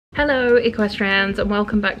Hello equestrians and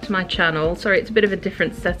welcome back to my channel. Sorry, it's a bit of a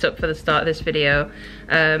different setup for the start of this video.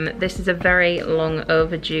 This is a very long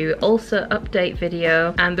overdue ULCER update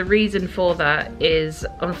video, and the reason for that is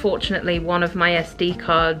unfortunately one of my SD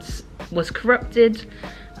cards was corrupted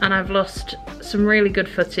and I've lost some really good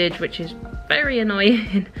footage, which is very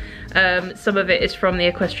annoying. Some of it is from the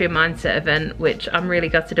Equestrian Mindset event, which I'm really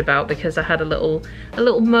gutted about because I had a little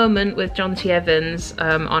moment with John T. Evans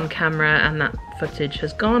on camera and that footage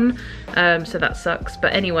has gone, so that sucks.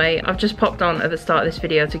 But anyway, I've just popped on at the start of this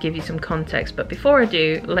video to give you some context, but before I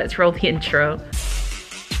do, let's roll the intro.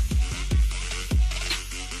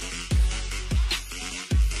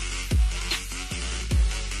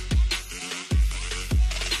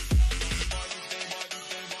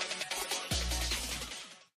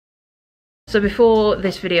 So before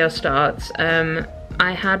this video starts,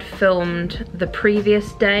 I had filmed the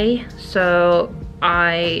previous day, so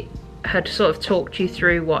I had sort of talked you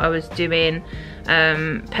through what I was doing.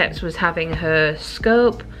 Peps was having her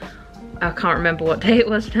scope. I can't remember what day it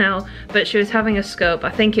was now, but she was having a scope. I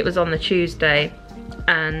think it was on the Tuesday,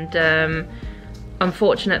 and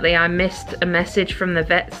unfortunately I missed a message from the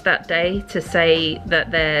vets that day to say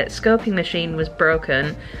that their scoping machine was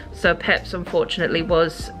broken. So Peps unfortunately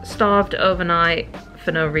was starved overnight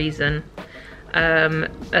for no reason. And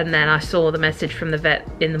then I saw the message from the vet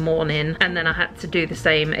in the morning, and then I had to do the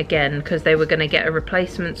same again because they were going to get a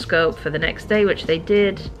replacement scope for the next day, which they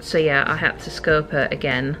did. So yeah, I had to scope her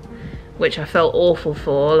again, which I felt awful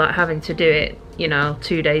for, like having to do it, you know,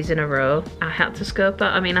 2 days in a row. I had to scope her.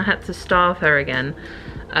 I mean, I had to starve her again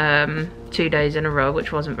 2 days in a row,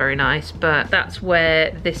 which wasn't very nice. But that's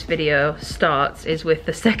where this video starts, is with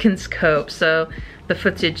the second scope. So the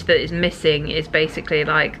footage that is missing is basically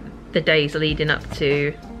like the days leading up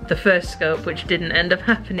to the first scope, which didn't end up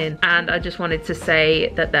happening. And I just wanted to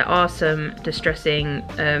say that there are some distressing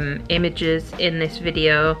images in this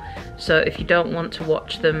video, so if you don't want to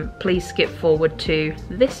watch them, please skip forward to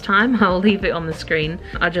this time. I'll leave it on the screen.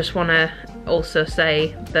 I just want to also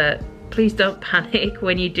say that please don't panic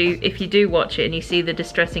when you do, if you do watch it and you see the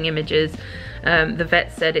distressing images. The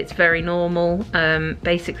vet said it's very normal.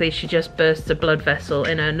 Basically she just bursts a blood vessel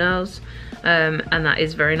in her nose, and that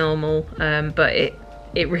is very normal, but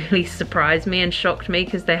it really surprised me and shocked me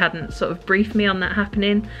because they hadn't sort of briefed me on that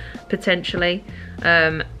happening potentially,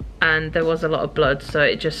 and there was a lot of blood, so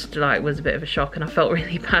it just like was a bit of a shock and I felt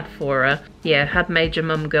really bad for her. Yeah, had major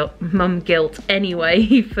mum guilt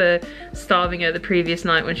anyway for starving her the previous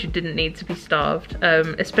night when she didn't need to be starved,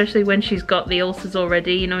 especially when she's got the ulcers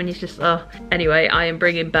already, you know, and you just, oh. Anyway, I am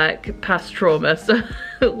bringing back past trauma, so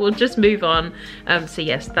we'll just move on. So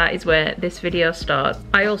yes, that is where this video starts.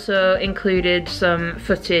 I also included some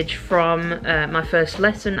footage from my first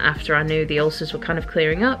lesson after I knew the ulcers were kind of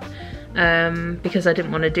clearing up, because I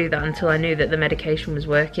didn't want to do that until I knew that the medication was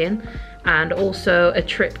working, and also a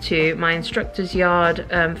trip to my instructor's yard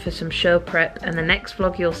for some show prep. And the next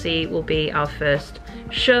vlog you'll see will be our first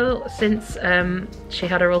show since she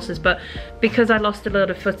had her ulcers. But because I lost a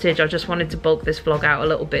lot of footage, I just wanted to bulk this vlog out a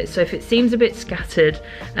little bit, so if it seems a bit scattered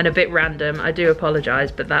and a bit random, I do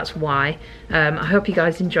apologize, but that's why. I hope you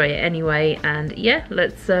guys enjoy it anyway, and yeah,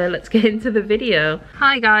 let's get into the video.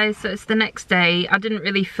 Hi guys, so it's the next day. I didn't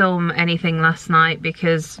really film anything last night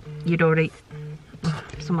because you'd already... Oh,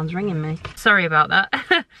 someone's ringing me. Sorry about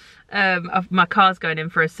that. My car's going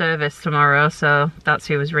in for a service tomorrow, so that's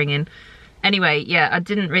who was ringing. Anyway, yeah, I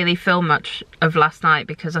didn't really film much of last night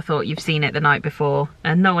because I thought you've seen it the night before,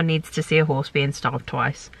 and no one needs to see a horse being starved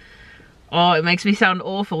twice. Oh, it makes me sound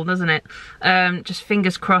awful, doesn't it? Just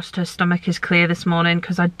fingers crossed her stomach is clear this morning,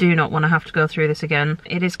 because I do not want to have to go through this again.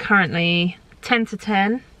 It is currently 10 to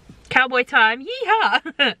 10. Cowboy time,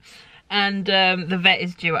 yeehaw! And the vet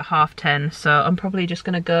is due at 10:30, so I'm probably just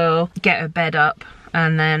gonna go get her bed up,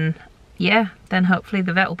 and then, yeah, then hopefully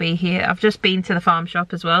the vet will be here. I've just been to the farm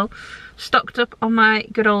shop as well, stocked up on my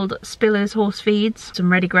good old Spillers horse feeds,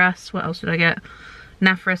 some ready grass. What else did I get?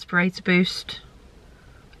 NAF respirator boost,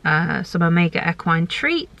 some Omega equine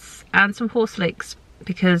treats, and some horse licks,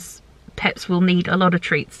 because Peps will need a lot of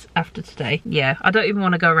treats after today. Yeah, I don't even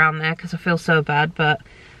want to go around there because I feel so bad, but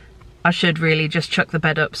I should really just chuck the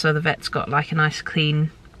bed up so the vet's got like a nice clean,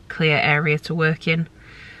 clear area to work in.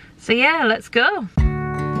 So yeah, let's go.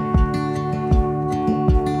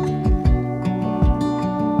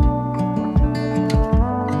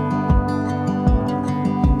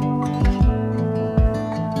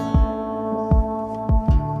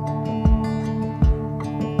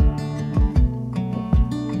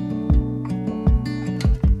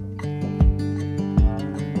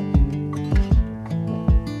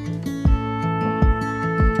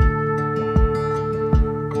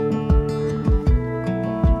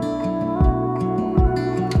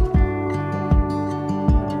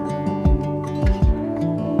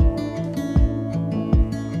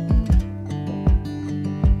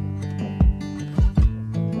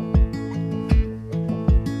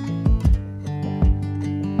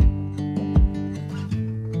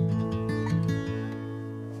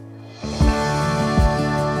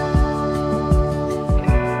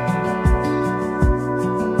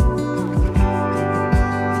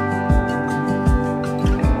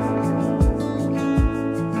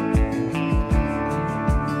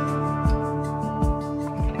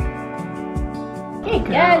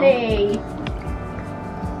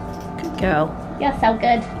 girl. You're so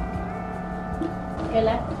good. Go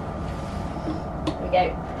left. There we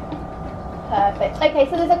go. Perfect. Okay,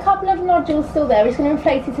 so there's a couple of nodules still there. We're just going to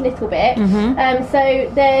inflate it a little bit.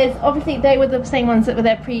 So there's obviously they were the same ones that were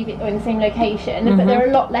there previous or in the same location, but they're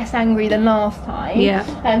a lot less angry than last time. Yeah.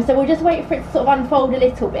 So we'll just wait for it to sort of unfold a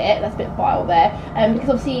little bit. That's a bit vile there, because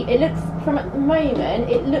obviously it looks from at the moment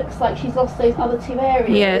it looks like she's lost those other two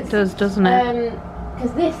areas. Yeah, it does, doesn't it?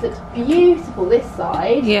 Because this looks beautiful. This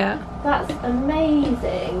side. Yeah. That's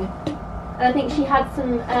amazing. And I think she had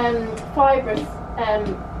some fibrous.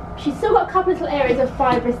 She's still got a couple little areas of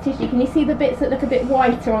fibrous tissue. Can you see the bits that look a bit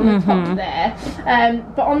whiter on the top there?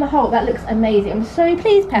 But on the whole, that looks amazing. I'm so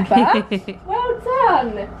pleased, Pepper. Well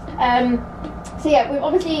done. So yeah, we've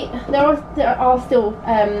obviously there are still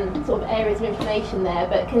sort of areas of inflammation there,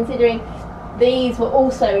 but considering these were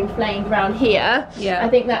also inflamed around here, I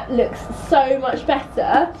think that looks so much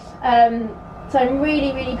better. So I'm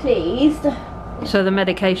really, really pleased. So the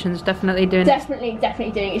medication's definitely doing definitely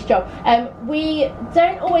doing its job. We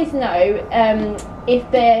don't always know if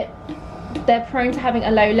they're prone to having a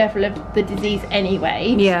low level of the disease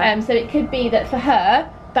anyway. Yeah. So it could be that for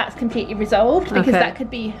her that's completely resolved, because that could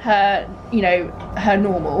be her, you know, her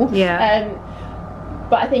normal. Yeah.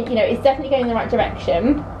 But I think, you know, it's definitely going in the right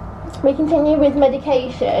direction. We continue with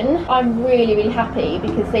medication. I'm really, really happy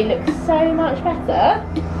because they look so much better.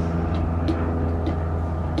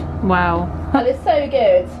 Wow. That looks so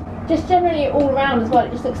good. Just generally all around as well,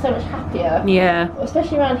 it just looks so much happier. Yeah.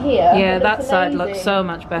 Especially around here. Yeah, that side looks so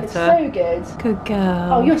much better. It's so good. Good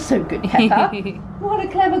girl. Oh, you're so good, Pepper. What a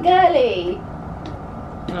clever girly.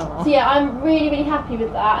 Aww. So yeah, I'm really, really happy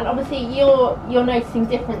with that, and obviously you're noticing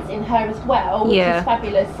difference in her as well, which is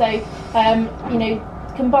fabulous. So you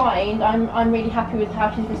know, combined, I'm really happy with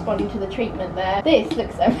how she's responding to the treatment there. This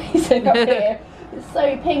looks amazing up here. It's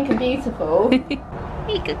so pink and beautiful.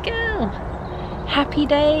 Hey, good girl. Happy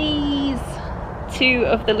days. 2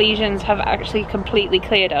 of the lesions have actually completely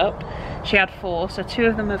cleared up. She had 4, so 2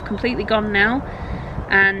 of them have completely gone now,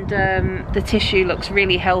 and the tissue looks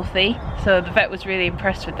really healthy, so the vet was really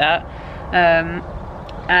impressed with that.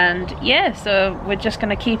 And yeah, so we're just going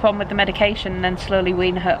to keep on with the medication and then slowly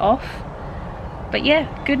wean her off. But yeah,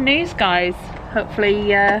 good news, guys.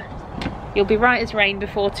 Hopefully you'll be right as rain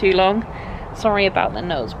before too long. Sorry about the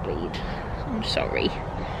nosebleed. I'm sorry,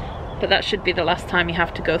 but that should be the last time you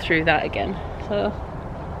have to go through that again. So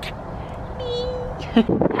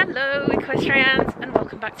hello equestrians, and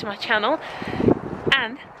welcome back to my channel,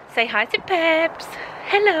 and say hi to Peps.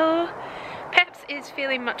 Hello. Peps is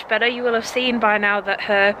feeling much better. You will have seen by now that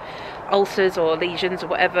her ulcers or lesions or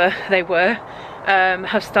whatever they were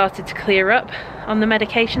have started to clear up on the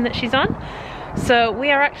medication that she's on. So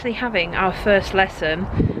we are actually having our first lesson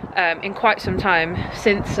in quite some time,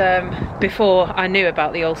 since before I knew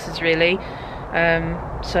about the ulcers really.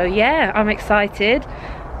 So yeah, I'm excited.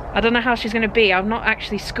 I don't know how she's going to be. I've not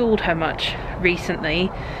actually schooled her much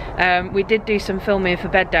recently. We did do some filming for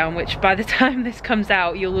Bed Down, which by the time this comes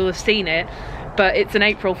out you will have seen it, but it's an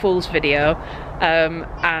April Fool's video,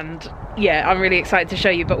 and yeah, I'm really excited to show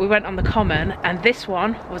you. But we went on the common and this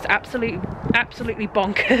one was absolutely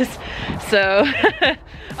bonkers. So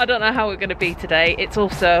I don't know how we're going to be today. It's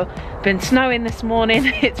also been snowing this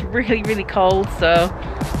morning. It's really, really cold, so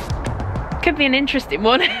could be an interesting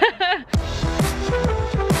one.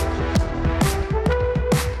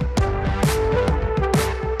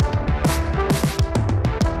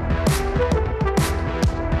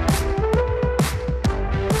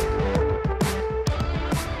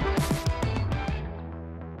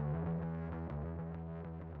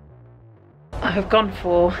 I have gone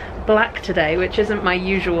for black today, which isn't my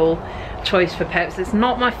usual choice for Peps. It's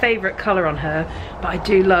not my favourite colour on her, but I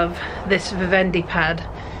do love this Vivendi pad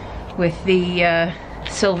with the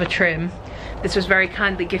silver trim. This was very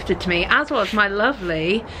kindly gifted to me, as was my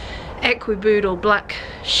lovely Equiboodle black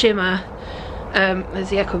shimmer. There's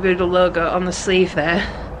the Equiboodle logo on the sleeve there.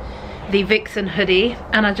 The Vixen hoodie,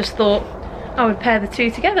 and I just thought I would pair the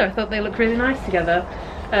two together. I thought they look really nice together.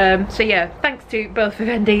 So yeah, thanks to both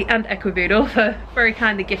Vivendi and Equiboodle for very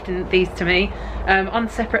kindly gifting these to me on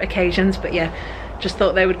separate occasions, but yeah, just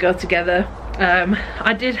thought they would go together.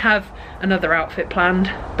 I did have another outfit planned,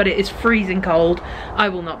 but it is freezing cold. I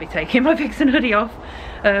will not be taking my Vixen hoodie off.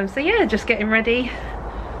 So yeah, just getting ready,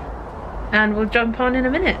 and we'll jump on in a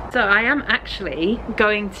minute. So I am actually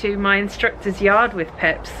going to my instructor's yard with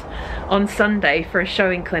Peps on Sunday for a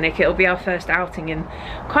showing clinic. It'll be our first outing in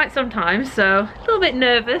quite some time, so a little bit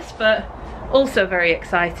nervous but also very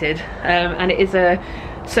excited. And it is a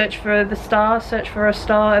search for a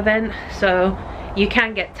star event, so you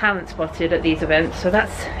can get talent spotted at these events, so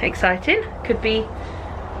that's exciting. Could be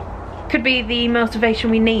could be the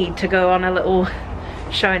motivation we need to go on a little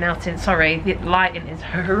showing outing. Sorry, the lighting is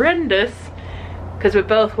horrendous because we're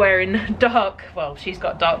both wearing dark, well, she's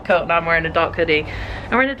got a dark coat and I'm wearing a dark hoodie.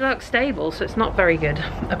 And we're in a dark stable, so it's not very good.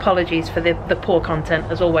 Apologies for the poor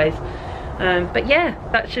content, as always. But yeah,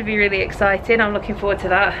 that should be really exciting. I'm looking forward to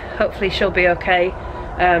that. Hopefully she'll be okay.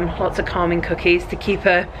 Lots of calming cookies to keep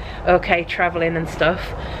her okay traveling and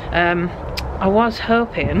stuff. I was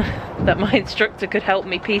hoping that my instructor could help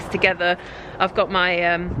me piece together. I've got my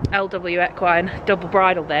LW Equine double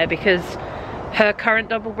bridle there because her current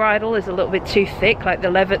double bridle is a little bit too thick, like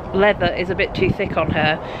the leather is a bit too thick on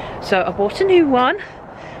her. So I bought a new one.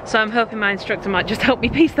 So I'm hoping my instructor might just help me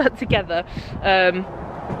piece that together.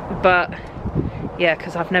 But yeah,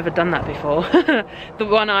 because I've never done that before. The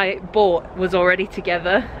one I bought was already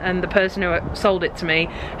together and the person who sold it to me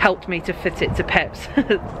helped me to fit it to Pep's.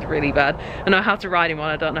 It's really bad. I know how to ride in one,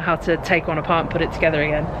 I don't know how to take one apart and put it together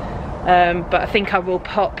again. But I think I will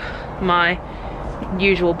pop my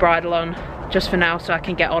usual bridle on just for now so I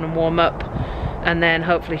can get on and warm up, and then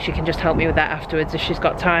hopefully she can just help me with that afterwards if she's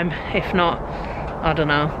got time. If not, I don't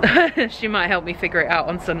know. She might help me figure it out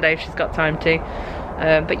on Sunday if she's got time to.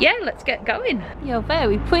 But yeah, let's get going. You're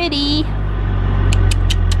very pretty.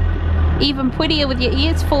 Even prettier with your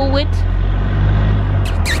ears forward.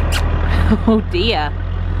 Oh dear.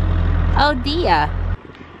 Oh dear.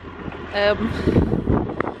 I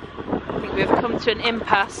think we've come to an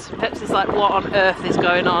impasse. Peps is like, what on earth is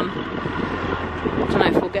going on? I don't know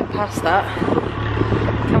if we'll get past that.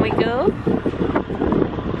 Can we go?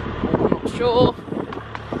 I'm not sure.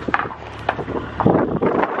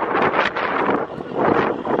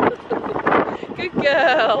 Good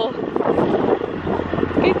girl.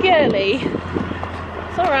 Good girly.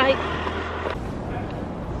 It's alright.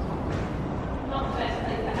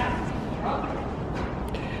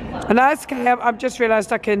 And that's okay. I've just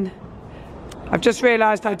realised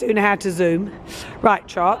I do know how to zoom. Right,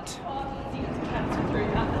 Trot.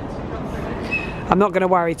 I'm not going to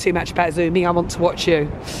worry too much about zooming. I want to watch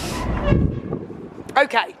you.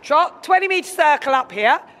 Okay, Trot. 20-metre circle up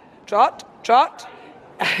here. Trot, Trot.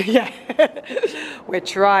 Yeah. We're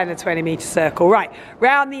trying a 20-metre circle. Right,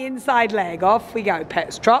 round the inside leg. Off we go,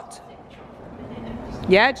 Pets. Trot.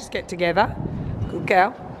 Yeah, just get together. Good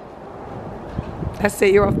girl. That's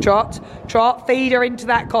it, you're off. Trot. Trot, feed her into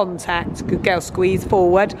that contact. Good girl, squeeze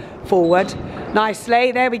forward, forward.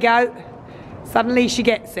 Nicely, there we go. Suddenly she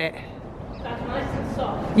gets it. That's nice and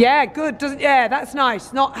soft. Yeah, good. Yeah, that's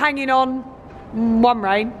nice. Not hanging on one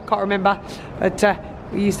rein, can't remember. But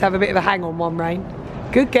we used to have a bit of a hang on one rein.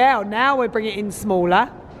 Good girl, now we'll bring it in smaller.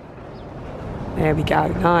 There we go,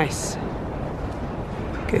 nice.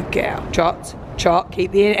 Good girl. Trot, Trot,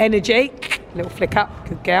 keep the energy. Little flick up,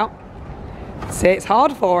 good girl. See, it's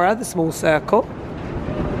hard for her, the small circle.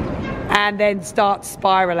 And then start to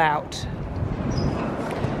spiral out.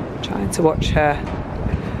 Trying to watch her.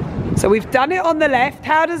 So we've done it on the left.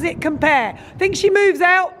 How does it compare? I think she moves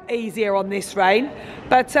out easier on this rein.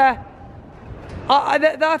 But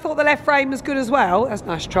I thought the left rein was good as well. That's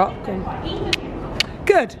nice, Trot.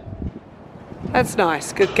 Good. That's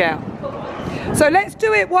nice. Good girl. So let's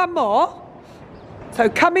do it one more. So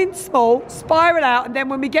come in small, spiral out, and then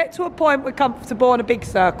when we get to a point we're comfortable on a big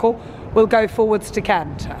circle, we'll go forwards to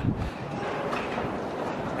canter.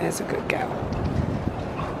 There's a good girl.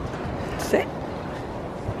 Sit.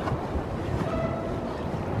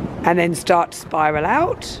 And then start to spiral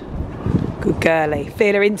out. Good girlie.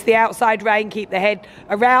 Feel her into the outside rein, keep the head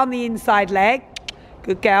around the inside leg.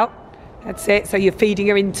 Good girl. That's it, so you're feeding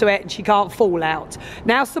her into it and she can't fall out.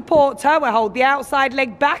 Now support her, we'll hold the outside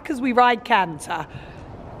leg back as we ride canter.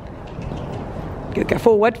 Good, go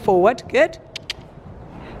forward, forward, good.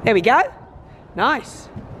 There we go. Nice.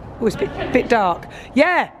 Oh, it's a bit dark.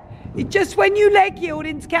 Yeah, just when you leg yield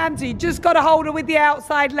into canter, you just got to hold her with the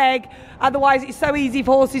outside leg, otherwise it's so easy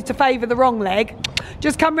for horses to favour the wrong leg.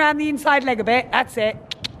 Just come around the inside leg a bit, that's it.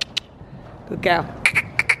 Good girl.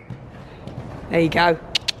 There you go.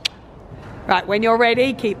 Right, when you're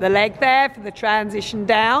ready, keep the leg there for the transition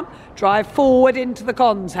down. Drive forward into the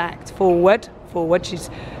contact. Forward, forward. She's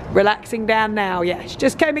relaxing down now. Yeah, she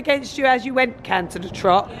just came against you as you went canter to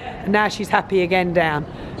trot. And now she's happy again down.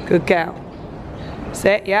 Good girl.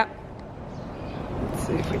 Sit, yeah. Let's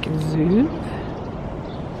see if we can zoom.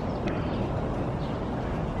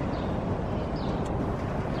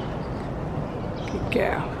 Good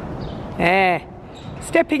girl. There.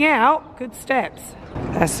 Stepping out, good steps.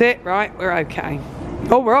 That's it, right, we're okay.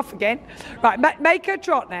 Oh, we're off again. Right, make her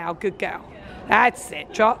trot now, good girl. That's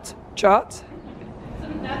it, trot, trot.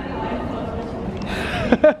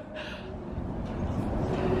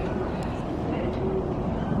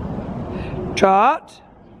 Trot.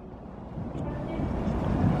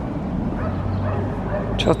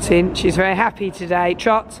 Trotting. She's very happy today.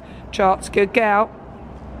 Trot. Trot. Good girl.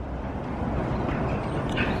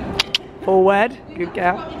 Forward. Good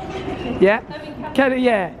girl. Yeah.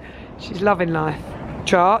 Yeah. She's loving life.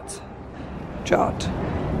 Trot. Trot.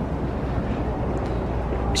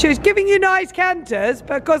 She was giving you nice canters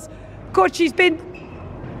because, of course, she's been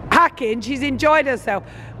hacking. She's enjoyed herself.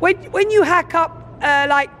 When you hack up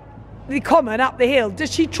like the common up the hill,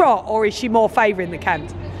 does she trot or is she more favouring the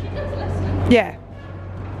canter? Yeah.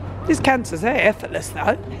 This canter's effortless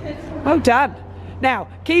though. Well done. Now,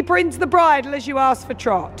 keep her into the bridle as you ask for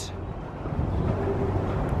trot.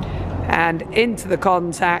 And into the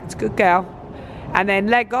contact. Good girl. And then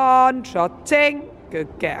leg on, trotting.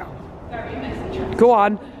 Good girl. Go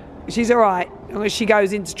on. She's all right. As long as she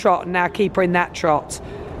goes into trot, and now keep her in that trot.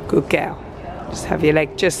 Good girl. Just have your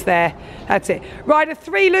leg just there. That's it. Ride a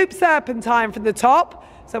 3-loop serpentine from the top.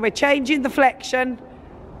 So we're changing the flexion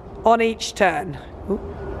on each turn. Ooh.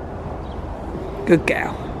 Good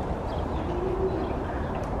girl.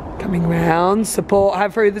 Coming round. Support her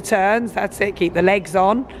through the turns. That's it. Keep the legs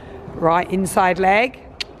on. Right inside leg.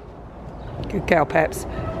 Good girl, Peps.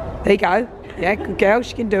 There you go. Yeah, good girl.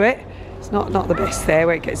 She can do it. It's not the best there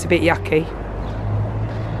where it gets a bit yucky.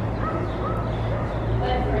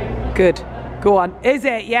 Good. Go on. Is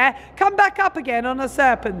it? Yeah? Come back up again on a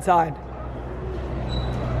serpentine.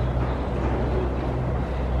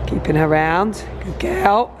 Keeping her round. Good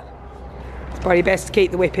girl. It's probably best to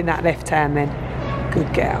keep the whip in that left hand then.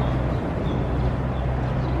 Good girl.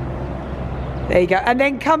 There you go. And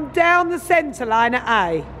then come down the centre line at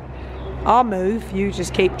A. I'll move. You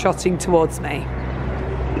just keep trotting towards me.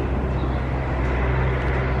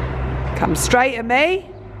 Come straight at me.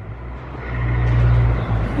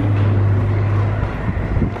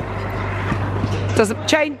 Doesn't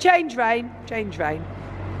change rein. Change rein.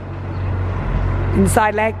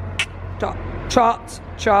 Inside leg. Trot, trot,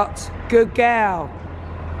 trot. Good girl.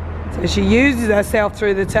 So she uses herself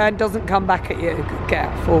through the turn, doesn't come back at you. Good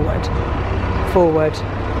girl. Forward. Forward.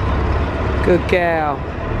 Good girl.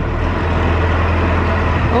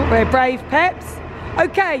 Oh, we're brave, Peps.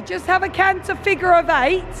 Okay, just have a canter figure of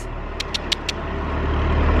 8.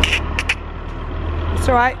 That's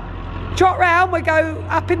all right. Trot round, we go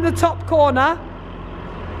up in the top corner.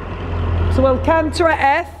 So we'll canter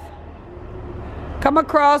at F. Come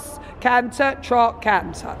across, canter, trot,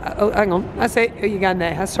 canter. Oh, hang on, that's it. You're going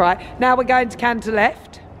there, that's right. Now we're going to canter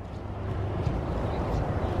left.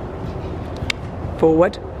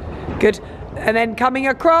 Forward. Good. And then coming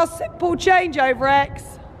across, simple change over X.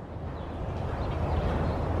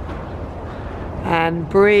 And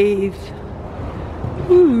breathe.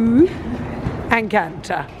 Ooh. And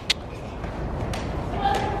canter.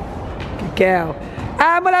 Good girl.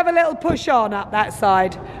 And we'll have a little push on up that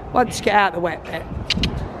side once you get out the wet bit.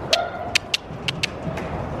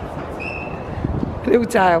 Little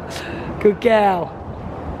tail. Good girl.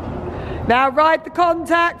 Now ride the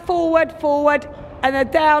contact, forward, forward, and a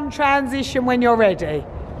down transition when you're ready.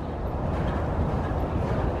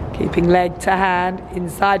 Keeping leg to hand,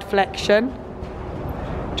 inside flexion.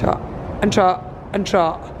 Trot and trot and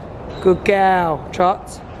trot. Good girl.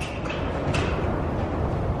 Trot.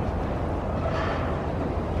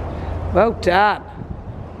 Well done.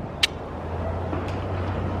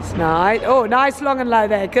 Nice. Oh, nice long and low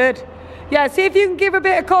there. Good. Yeah, see if you can give a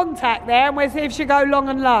bit of contact there and we'll see if she'll go long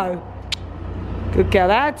and low. Good girl,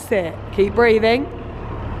 that's it. Keep breathing.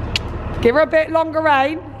 Give her a bit longer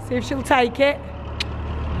rein. See if she'll take it.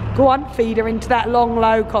 Go on, feed her into that long,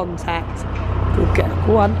 low contact. Good girl.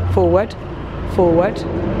 Go on, forward. Forward.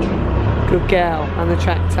 Good girl. And the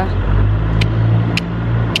tractor.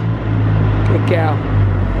 Good girl.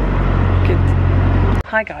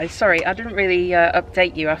 Hi guys, sorry I didn't really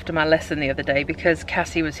update you after my lesson the other day because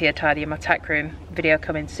Cassie was here tidying my tack room. Video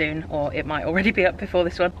coming soon, or it might already be up before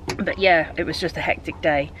this one. But yeah, it was just a hectic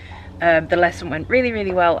day. The lesson went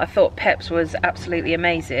really well. I thought Peps was absolutely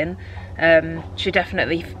amazing. She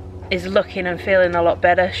definitely is looking and feeling a lot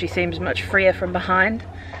better. She seems much freer from behind.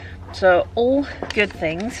 So all good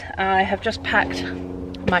things. I have just packed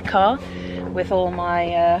my car with all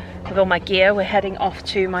my gear. We're heading off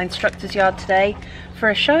to my instructor's yard today for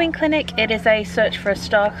a showing clinic. It is a search for a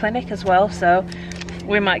star clinic as well, so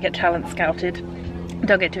we might get talent scouted.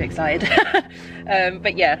 Don't get too excited.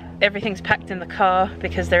 But yeah, everything's packed in the car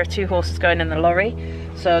because there are 2 horses going in the lorry,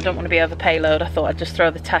 so I don't want to be over payload. I thought I'd just throw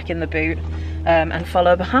the tack in the boot and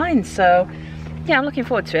follow behind. So yeah, I'm looking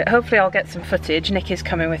forward to it. Hopefully I'll get some footage. Nick is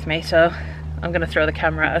coming with me, so I'm gonna throw the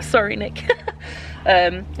camera at her. Sorry, Nick.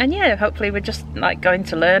 And yeah, hopefully we're just like going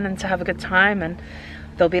to learn and to have a good time, and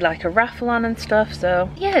there'll be like a raffle on and stuff, so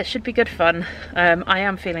yeah, it should be good fun. I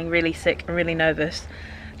am feeling really sick and really nervous.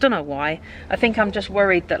 Don't know why. I think I'm just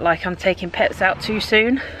worried that like I'm taking Pets out too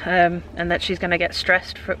soon, and that she's gonna get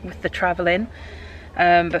stressed with the traveling.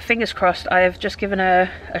 But fingers crossed. I have just given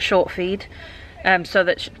her a short feed, so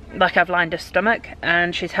that like I've lined her stomach,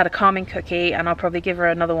 and she's had a calming cookie, and I'll probably give her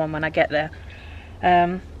another one when I get there.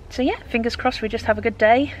 So yeah, fingers crossed we just have a good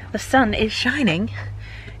day. The sun is shining.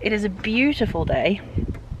 It is a beautiful day.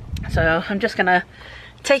 So I'm just gonna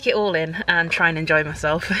take it all in and try and enjoy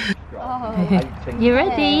myself. Oh. You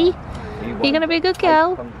ready? You're gonna be a good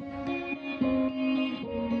girl?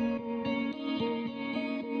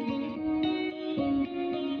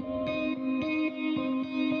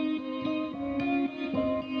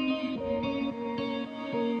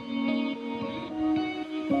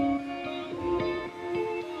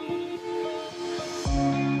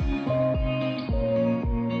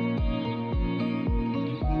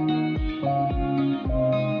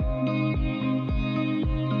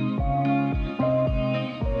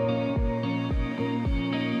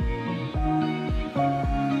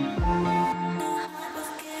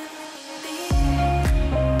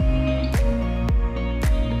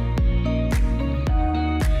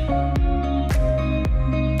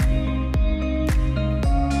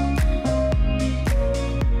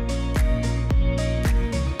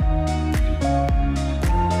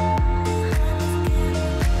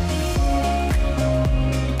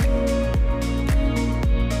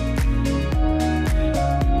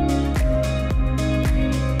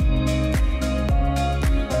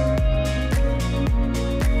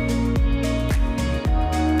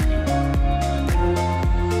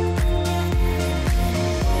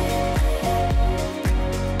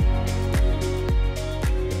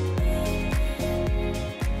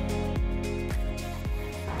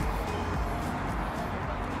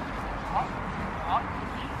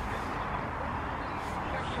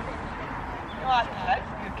 Right,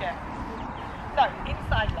 good girl. So,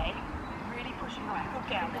 inside leg, really pushing away. Good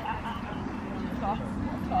girl. Stop,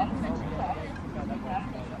 stop, stop.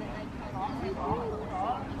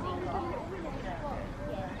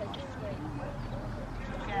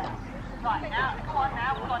 Right, now, come on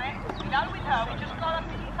now, we've got it. We know with her, we just got to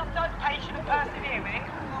be sometimes patient and persevering.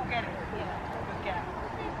 We'll get it. Good girl.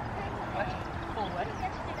 Forward.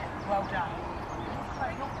 Well done. So,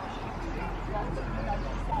 not pushing. Good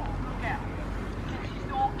girl. She's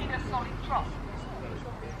not in a solid trot.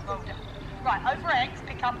 Well done. Right, over eggs,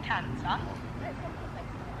 pick up canter.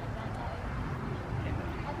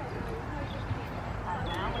 And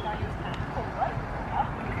now we're going to use canter forward.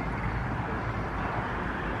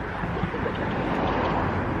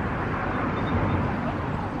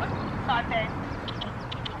 Side bend.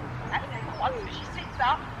 And then once she sits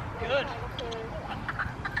up, good.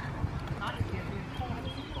 Nice.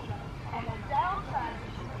 And then down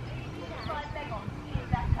transition. Right leg on.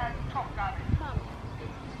 That trot going.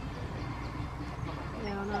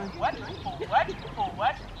 Forward, forward,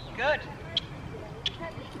 forward. Good.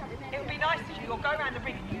 It would be nice if you'll go around the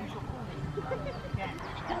ring and use your corners. Yeah.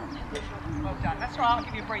 Well done. That's right, I'll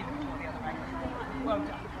give you a breather before the other way. Well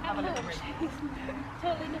done. Have a little ring. So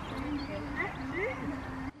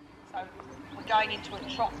we're going into a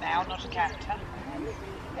trot now, not a canter.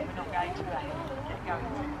 We're not going to get going.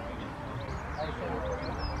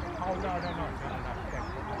 Oh, no.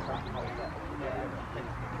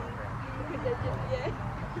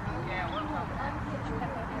 Yeah, well done.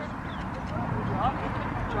 Drop,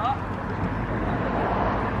 drop.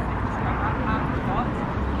 Up, drop.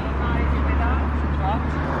 Keep eyes with her. Drop.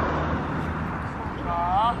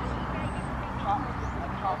 Drop. Drop.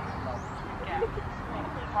 Drop. Yeah.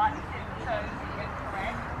 Right, sit the toes, get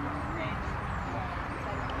correct. Sit.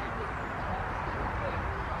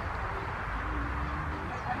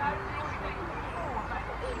 And I feel it forward, but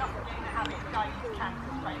it's not getting a habit of going to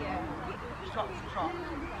canter straight forward. Trot to trot.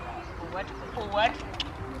 Forward, forward.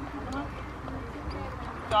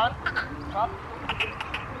 Done. Drop.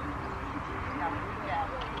 Down.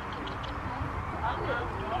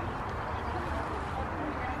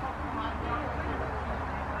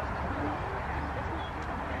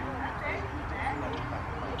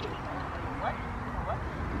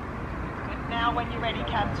 Now when you're ready,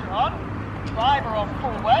 canter on. Drive her on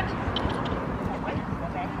forward. Forward.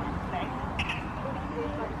 Leg.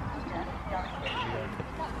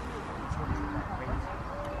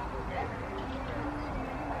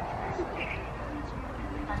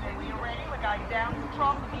 And then when you're ready, we're going down the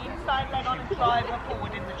trot with the inside leg on and drive her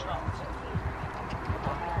forward in the trot.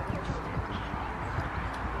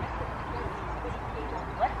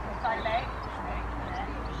 Forward, inside leg.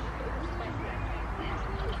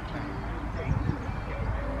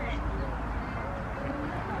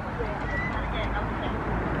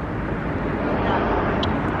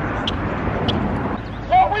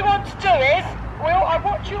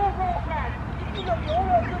 look, you're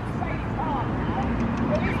a good safe part now.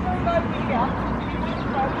 When you move over here, you will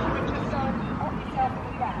approach with the sun on yourself in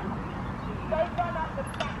the back. Don't run up the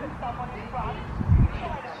back of someone in front. Try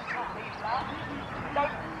not to cut these up.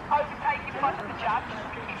 Don't overtake in front of the judge.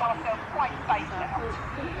 Keep ourselves quite safe now.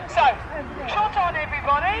 So, trot on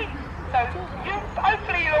everybody. So,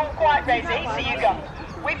 hopefully you're all quite ready, so you go.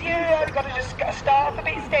 With you, you've got to just start off a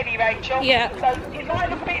bit steady, Rachel. Yeah. So, it might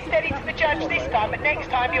look a bit steady to the judge this time, but next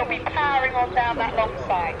time you'll be powering on down that long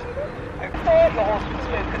side. Before your horse can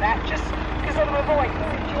spook at that, just sort of avoid the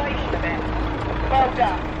situation a bit. Well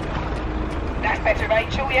done. That's better,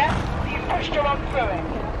 Rachel, yeah? You pushed her on through it.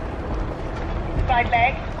 Side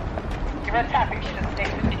leg. You're a tapping, she doesn't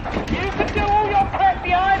need. You can do all your prep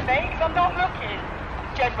behind me, because I'm not looking,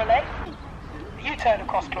 generally. You turn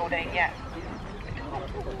across, Claudine, yeah.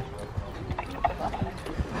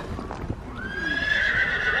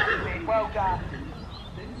 Well done.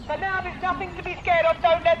 So now there's nothing to be scared of.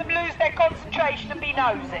 Don't let them lose their concentration and be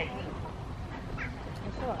nosy.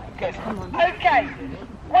 Good. Okay.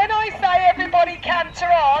 When I say everybody canter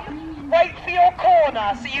on, wait for your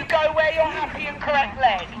corner so you go where you're happy and correct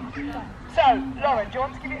leg. So, Lauren, do you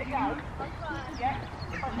want to give it a go? Yeah?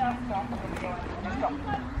 Stop.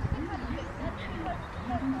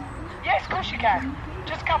 Yes, of course you can.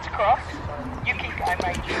 Just cut across. You keep going,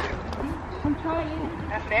 Rachel. I'm trying.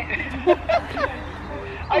 That's it.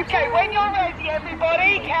 Okay, when you're ready,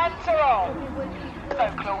 everybody, canter on. So,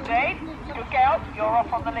 Claudine, good girl, you're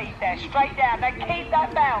off on the lead there. Straight down. Now keep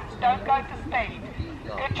that bounce. Don't go for speed.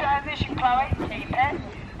 Good transition, Chloe. Keep it.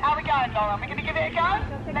 How are we going, Lauren? We're going to give it a go?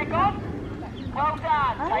 Leg on? Well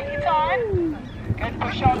done. Take your time. Good,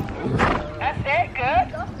 push on. That's it, good.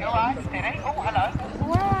 You're right, steady. Oh, hello.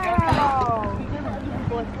 Wow.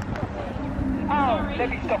 Oh, they'll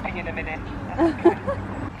be stopping in a minute. That's okay.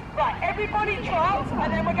 Right, everybody trot,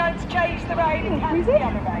 and then we're going to change the rein and catch the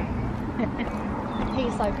other rein.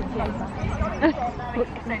 He's so confused.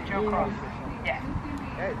 Send you across. Yeah.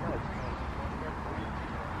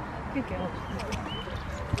 Good girl.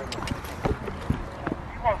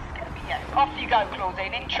 Yeah. Off you go,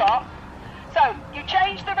 Claudine, in trot. So, you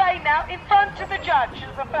change the rein now in front of the judge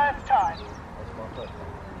as the first time.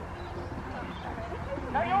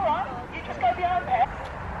 No, you're right. You just go behind there.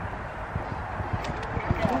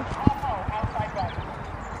 Outside right.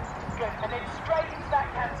 Good. And then straight into that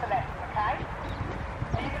canter left, okay?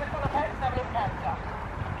 Are you going to follow Pets and have a little canter?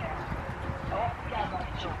 Okay. Off you go,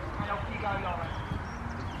 Rachel. And off you go, Lauren.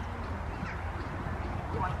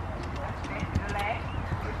 That's it. The leg.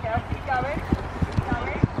 Good girl. Keep going. Keep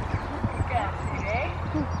going. Good girl. Steady.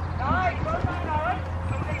 Nice. Well done, Lauren.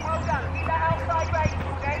 Well done. Keep that outside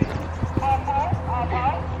Rachel, then. Half.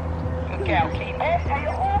 Good girl. Keep it. Now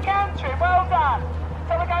you're all cantering. Well done.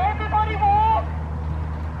 So we go, everybody walk.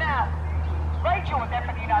 Now, Rachel will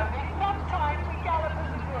definitely know this. Sometimes we gallop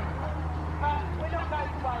as a group. But we're not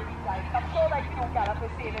going to worry these days. I'm sure they can all gallop.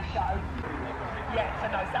 We're seeing a show. Yeah,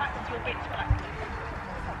 so no, so that's your bit to practice.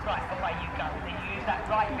 Right, away you go. And then you use that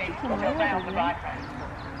right bit to go round the right hand.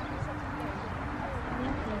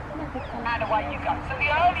 And away you go. So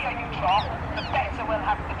the earlier you trot, the better we'll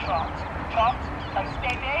have the trot. Trot. So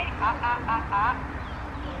steady.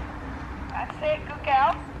 That's it, good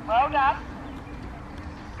girl. Well done.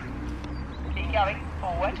 Keep going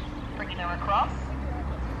forward, bringing her across.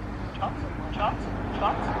 Trot.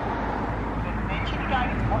 Good. And then she'll be going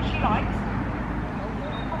into what she likes.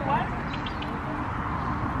 Forward.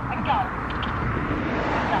 And go.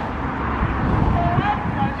 Forward.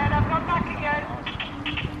 Don't let her come back again.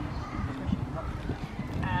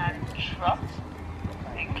 And trot.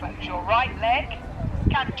 Then close your right leg.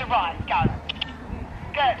 Canter right. Go.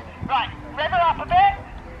 Good. Right. Rev her up a bit.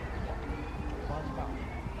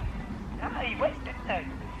 Oh, he went, didn't he?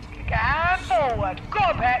 And forward. Go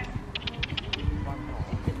on, Pet.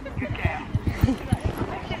 Good girl.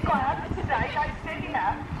 She's quite happy today. Don't steady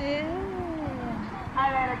now. And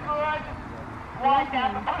then a good wind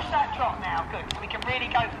down and push that trot now. Good. So we can really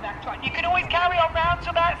go for that trot. You can always carry on round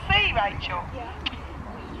to that C, Rachel.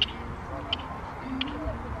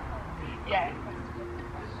 Yeah.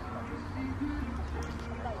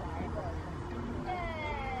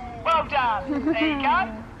 Well done. There you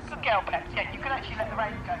go. Good girl, Pet. Yeah, you can actually let the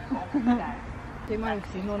rein go forward now. Do mine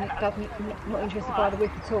because he's not interested by the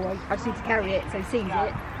whip at all. I just need to carry it so he sees it,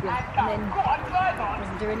 yeah, and then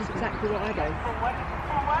doesn't do exactly what I do.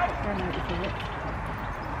 Run over for it.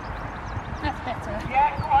 That's better. Yeah,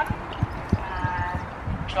 go on. And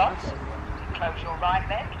trot. Close your right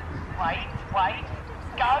leg. Wait.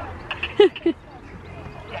 Go.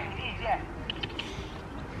 Yeah, it is, yeah.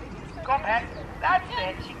 Go on, Pet. That's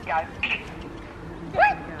it. She can go.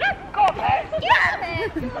 Go on, Pet.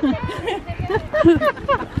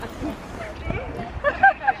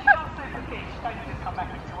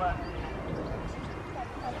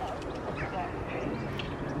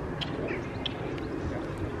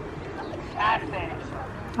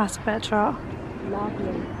 That's better.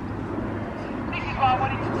 Lovely.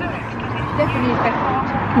 Definitely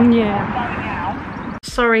better. Yeah.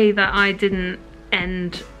 Sorry that I didn't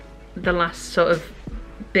end the last sort of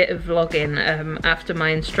bit of vlogging after my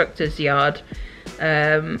instructor's yard.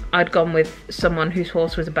 I'd gone with someone whose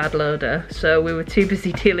horse was a bad loader, so we were too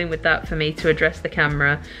busy dealing with that for me to address the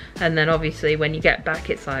camera. And then obviously when you get back,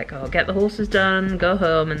 it's like, oh, get the horses done, go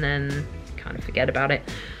home, and then kind of forget about it.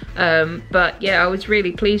 But yeah, I was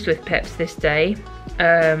really pleased with Peps this day.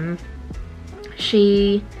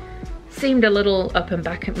 She seemed a little up and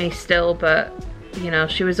back at me still, but you know,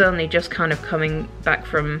 she was only just kind of coming back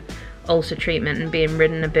from ULCER treatment and being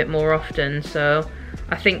ridden a bit more often, so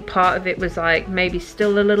I think part of it was like maybe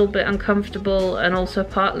still a little bit uncomfortable, and also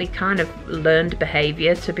partly kind of learned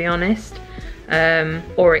behaviour, to be honest,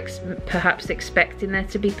 or perhaps expecting there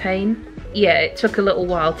to be pain. Yeah, it took a little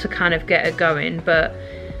while to kind of get her going, but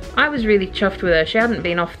I was really chuffed with her. She hadn't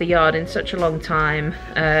been off the yard in such a long time.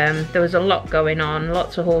 There was a lot going on,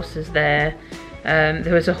 lots of horses there.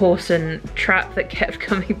 There was a horse and trap that kept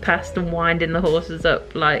coming past and winding the horses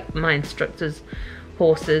up, like my instructor's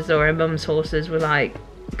horses or her mum's horses were like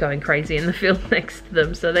going crazy in the field next to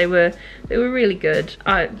them, so they were really good.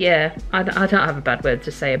 I don't have a bad word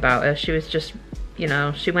to say about her. She was just, you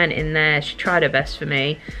know, she went in there, she tried her best for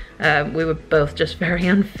me. We were both just very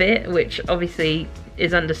unfit, which obviously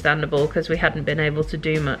is understandable because we hadn't been able to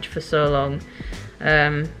do much for so long.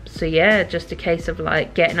 So yeah, just a case of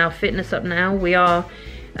like getting our fitness up now. We are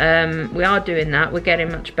doing that. We're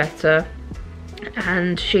getting much better,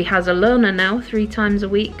 and she has a learner now 3 times a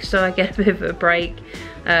week, so I get a bit of a break.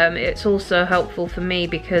 It's also helpful for me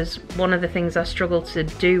because one of the things I struggle to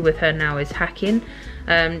do with her now is hacking,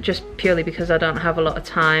 just purely because I don't have a lot of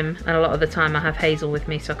time, and a lot of the time I have Hazel with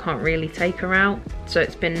me, so I can't really take her out. So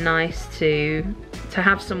it's been nice to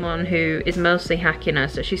have someone who is mostly hacking her,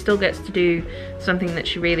 so she still gets to do something that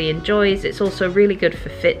she really enjoys. It's also really good for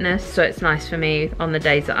fitness, so it's nice for me on the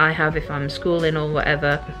days that I have, if I'm schooling or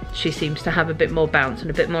whatever. She seems to have a bit more bounce and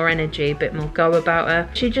a bit more energy, a bit more go about her.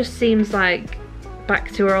 She just seems like back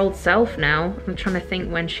to her old self now. I'm trying to think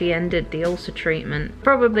when she ended the ULCER treatment.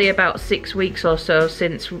 Probably about 6 weeks or so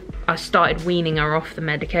since I started weaning her off the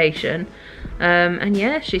medication. And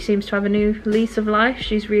yeah, she seems to have a new lease of life.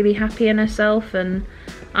 She's really happy in herself, and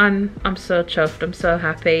I'm so chuffed, I'm so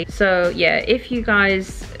happy. So yeah, if you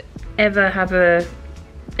guys ever have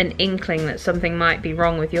an inkling that something might be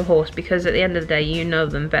wrong with your horse, because at the end of the day you know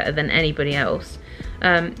them better than anybody else,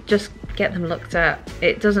 just get them looked at.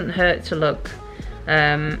 It doesn't hurt to look.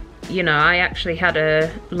 You know, I actually had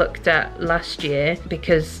her looked at last year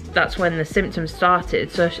because that's when the symptoms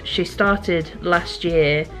started. So she started last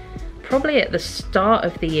year, probably at the start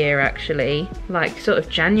of the year actually, like sort of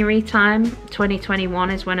January time, 2021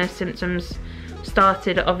 is when her symptoms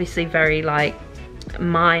started, obviously very like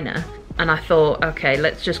minor. And I thought, okay,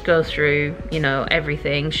 let's just go through, you know,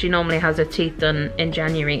 everything. She normally has her teeth done in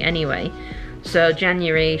January anyway. So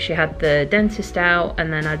January she had the dentist out,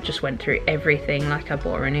 and then I just went through everything. Like I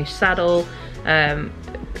bought her a new saddle,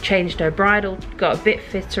 changed her bridle, got a bit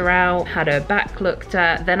fitter out, had her back looked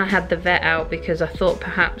at. Then I had the vet out because I thought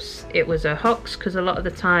perhaps it was her hocks, because a lot of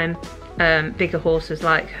the time bigger horses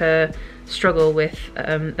like her struggle with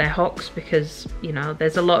their hocks because, you know,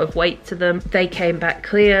 there's a lot of weight to them. They came back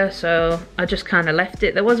clear, so I just kind of left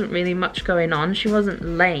it. There wasn't really much going on. She wasn't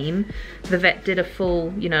lame. The vet did a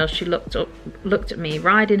full, you know, she looked at me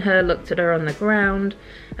riding her, looked at her on the ground,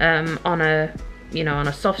 on a, you know, on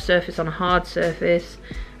a soft surface, on a hard surface,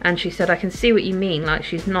 and she said, I can see what you mean, like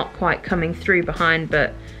she's not quite coming through behind,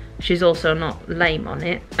 but she's also not lame on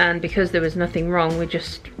it. And because there was nothing wrong,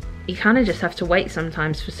 you kind of just have to wait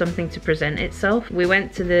sometimes for something to present itself. We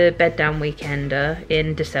went to the bed down weekender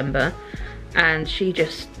in December, and she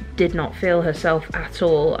just did not feel herself at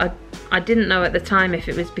all. I didn't know at the time if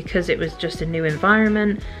it was because it was just a new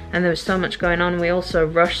environment and there was so much going on. We also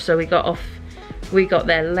rushed, so we got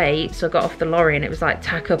there late, so I got off the lorry and it was like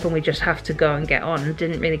tack up and we just have to go and get on.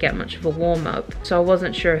 Didn't really get much of a warm up, so I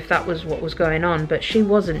wasn't sure if that was what was going on, but she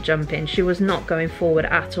wasn't jumping, she was not going forward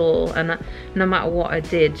at all, and no matter what I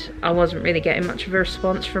did, I wasn't really getting much of a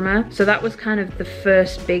response from her. So that was kind of the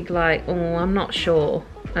first big like, oh, I'm not sure,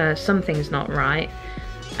 something's not right.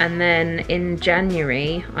 And then in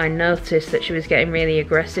January I noticed that she was getting really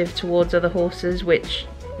aggressive towards other horses, which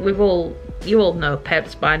we've all you all know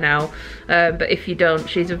Peps by now, but if you don't,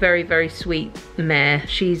 she's a very, very sweet mare.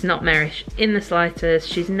 She's not marish in the slightest.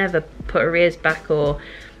 She's never put her ears back or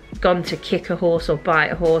gone to kick a horse or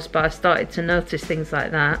bite a horse, but I started to notice things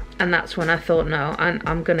like that, and that's when I thought, no,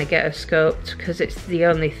 I'm gonna get her scoped, because it's the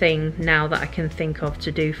only thing now that I can think of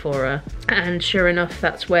to do for her. And sure enough,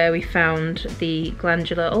 that's where we found the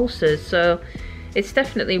glandular ulcers. So it's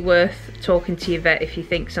definitely worth talking to your vet if you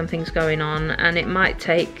think something's going on, and it might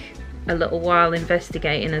take a little while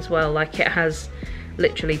investigating as well. Like, it has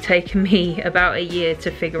literally taken me about a year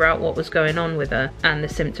to figure out what was going on with her, and the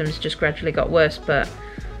symptoms just gradually got worse. But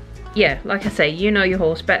yeah, like I say, you know your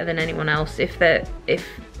horse better than anyone else. If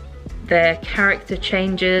their character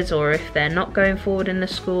changes, or if they're not going forward in the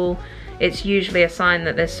school, it's usually a sign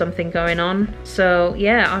that there's something going on. So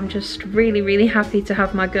yeah, I'm just really, really happy to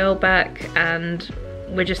have my girl back, and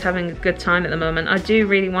we're just having a good time at the moment. I do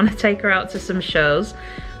really want to take her out to some shows,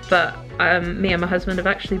 but me and my husband have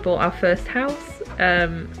actually bought our first house,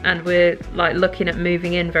 and we're like looking at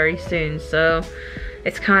moving in very soon, so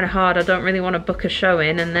it's kind of hard. I don't really want to book a show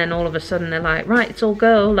in and then all of a sudden they're like, right, it's all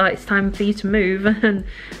go, like it's time for you to move, and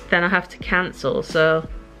then I have to cancel. So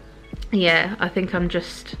yeah, I think I'm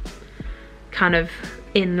just kind of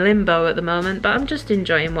in limbo at the moment, but I'm just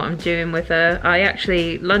enjoying what I'm doing with her. I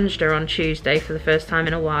actually lunged her on Tuesday for the first time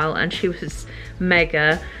in a while, and she was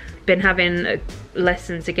mega. Been having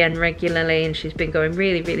lessons again regularly, and she's been going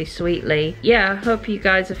really, really sweetly. Yeah, I hope you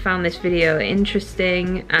guys have found this video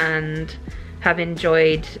interesting and have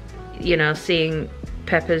enjoyed, you know, seeing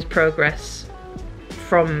Pepper's progress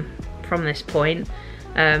from this point,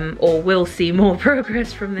 or will see more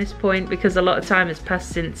progress from this point, because a lot of time has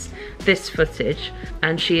passed since this footage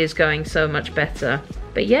and she is going so much better.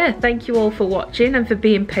 But yeah, thank you all for watching and for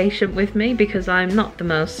being patient with me, because I'm not the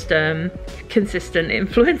most consistent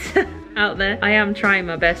influencer out there. I am trying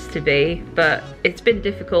my best to be, but it's been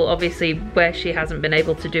difficult, obviously, where she hasn't been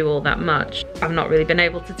able to do all that much. I've not really been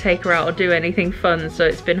able to take her out or do anything fun, so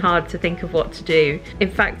it's been hard to think of what to do.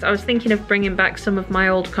 In fact, I was thinking of bringing back some of my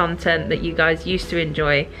old content that you guys used to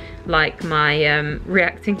enjoy, like my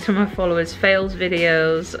reacting to my followers' fails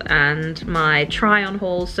videos and my try-on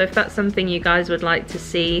hauls. So if that's something you guys would like to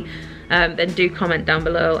see, then do comment down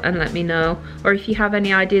below and let me know. Or if you have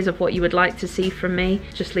any ideas of what you would like to see from me,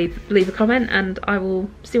 just leave a comment and I will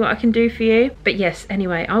see what I can do for you. But yes,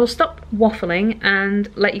 anyway, I will stop waffling and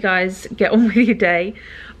let you guys get on with your day.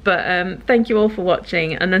 But thank you all for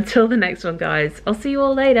watching, and until the next one, guys, I'll see you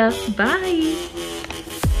all later. Bye!